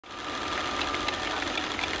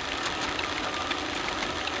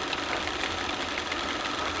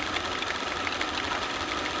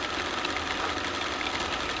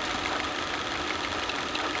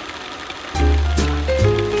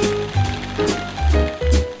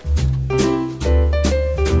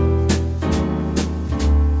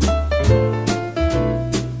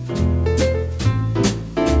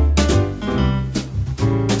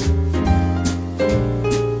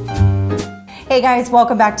Hey guys,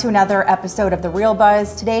 welcome back to another episode of The Real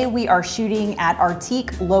Buzz. Today we are shooting at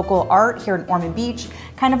Artique Local Art here in Ormond Beach,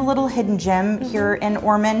 kind of a little hidden gem here in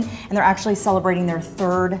Ormond, and they're actually celebrating their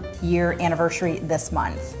 3rd year anniversary this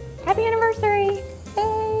month. Happy anniversary!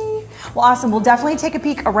 Well, awesome. We'll definitely take a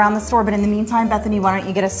peek around the store, but in the meantime, Bethany, why don't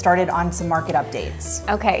you get us started on some market updates?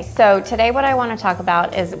 Okay, so today what I want to talk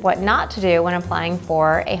about is what not to do when applying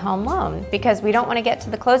for a home loan, because we don't want to get to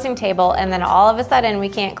the closing table and then all of a sudden we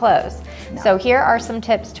can't close. No. So here are some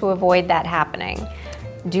tips to avoid that happening.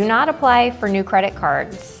 Do not apply for new credit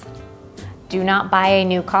cards. Do not buy a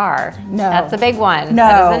new car. No. That's a big one. No.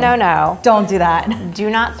 That is a no-no. Don't do that. Do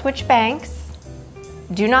not switch banks.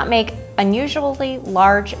 Do not make unusually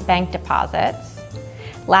large bank deposits.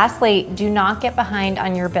 Lastly, do not get behind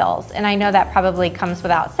on your bills. And I know that probably comes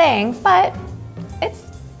without saying, but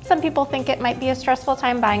some people think it might be a stressful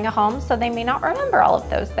time buying a home, so they may not remember all of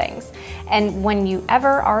those things. And when you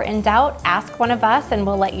ever are in doubt, ask one of us and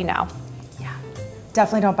we'll let you know. Yeah,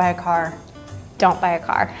 definitely don't buy a car. Don't buy a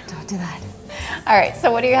car. Don't do that. All right,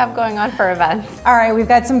 so what do you have going on for events? All right, we've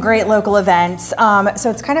got some great local events. So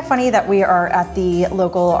it's kind of funny that we are at the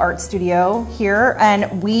local art studio here,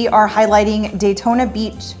 and we are highlighting Daytona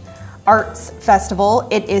Beach Arts Festival.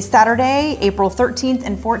 It is Saturday, April 13th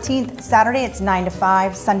and 14th. Saturday it's 9 to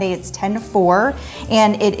 5, Sunday it's 10 to 4,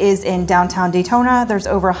 and it is in downtown Daytona. There's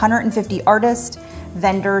over 150 artists,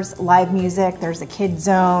 vendors, live music, there's a kid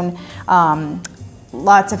zone,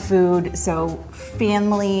 lots of food, so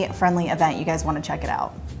family-friendly event. You guys want to check it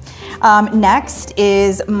out. Next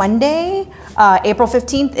is Monday, April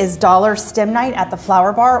 15th is Dollar STEM Night at the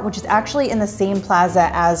Flower Bar, which is actually in the same plaza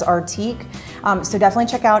as Artique. So definitely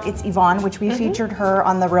check out, it's Yvonne, which we featured her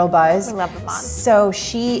on The Real Buzz. I love Yvonne. So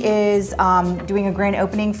she is doing a grand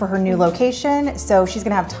opening for her new location. So she's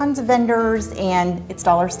gonna have tons of vendors and it's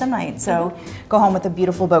Dollar STEM Night. So go home with a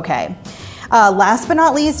beautiful bouquet. Last but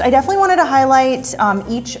not least, I definitely wanted to highlight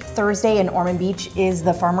each Thursday in Ormond Beach is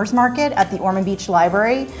the farmers market at the Ormond Beach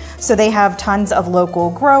Library. So they have tons of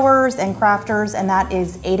local growers and crafters, and that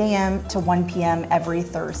is 8 a.m. to 1 p.m. every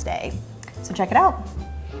Thursday. So check it out.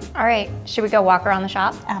 All right, should we go walk around the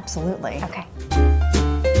shop? Absolutely. Okay.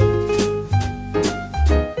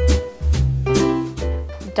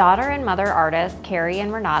 Daughter and mother artists Carrie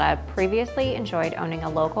and Renata previously enjoyed owning a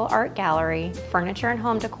local art gallery, furniture and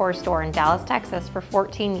home decor store in Dallas, Texas for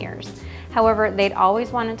 14 years. However, they'd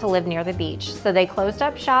always wanted to live near the beach, so they closed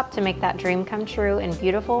up shop to make that dream come true in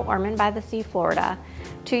beautiful Ormond by the Sea, Florida.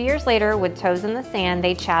 2 years later, with toes in the sand,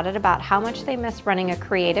 they chatted about how much they missed running a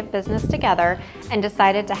creative business together and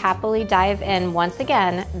decided to happily dive in once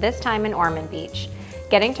again, this time in Ormond Beach.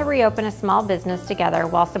 Getting to reopen a small business together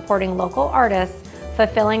while supporting local artists,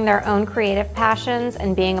 fulfilling their own creative passions,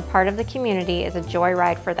 and being a part of the community is a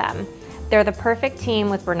joyride for them. They're the perfect team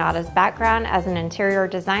with Renata's background as an interior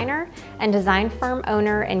designer and design firm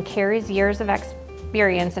owner and Carrie's years of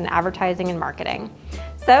experience in advertising and marketing.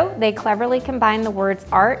 So they cleverly combined the words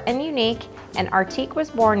art and unique, and Artique was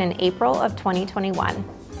born in April of 2021.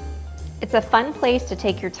 It's a fun place to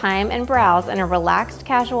take your time and browse in a relaxed,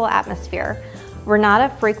 casual atmosphere. Renata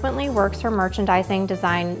frequently works her merchandising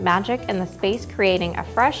design magic in the space, creating a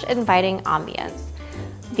fresh, inviting ambience.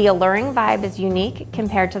 The alluring vibe is unique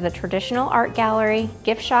compared to the traditional art gallery,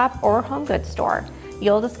 gift shop, or home goods store.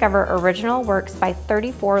 You'll discover original works by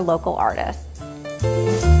 34 local artists.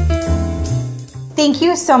 Thank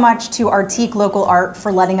you so much to Artique Local Art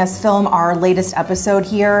for letting us film our latest episode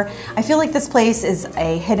here. I feel like this place is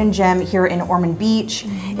a hidden gem here in Ormond Beach.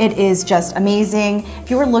 It is just amazing.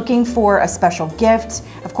 If you were looking for a special gift,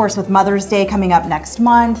 of course with Mother's Day coming up next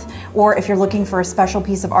month, or if you're looking for a special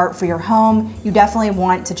piece of art for your home, you definitely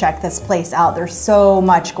want to check this place out. There's so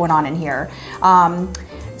much going on in here.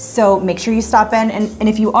 So make sure you stop in, and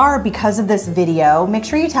if you are, because of this video, make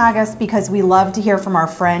sure you tag us, because we love to hear from our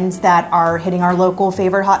friends that are hitting our local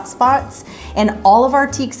favorite hotspots. And all of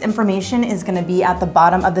Artique's information is going to be at the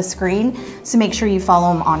bottom of the screen, so make sure you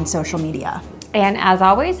follow them on social media. And as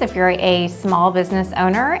always, if you're a small business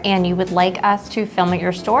owner and you would like us to film at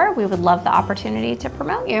your store, we would love the opportunity to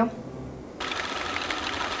promote you.